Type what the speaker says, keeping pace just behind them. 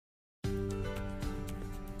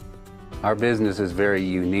Our business is very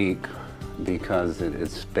unique because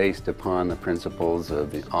it's based upon the principles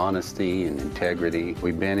of honesty and integrity.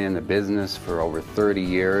 We've been in the business for over 30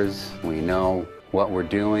 years. We know what we're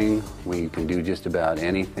doing. We can do just about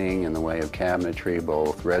anything in the way of cabinetry,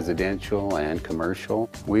 both residential and commercial.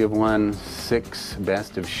 We have won 6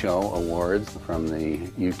 Best of Show awards from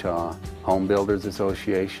the Utah Home Builders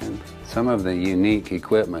Association. Some of the unique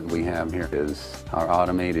equipment we have here is our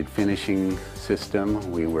automated finishing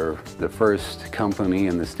system. We were the first company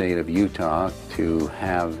in the state of Utah to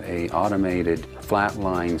have an automated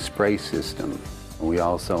flatline spray system. We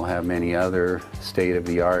also have many other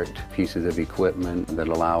state-of-the-art pieces of equipment that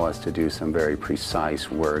allow us to do some very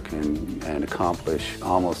precise work and accomplish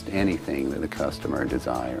almost anything that the customer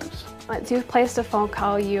desires. Once you've placed a phone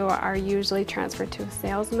call, you are usually transferred to a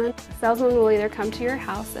salesman. The salesman will either come to your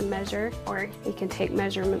house and measure, or he can take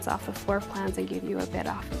measurements off the floor plans and give you a bid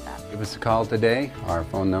off of that. Give us a call today. Our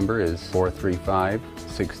phone number is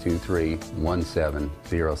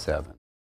 435-623-1707.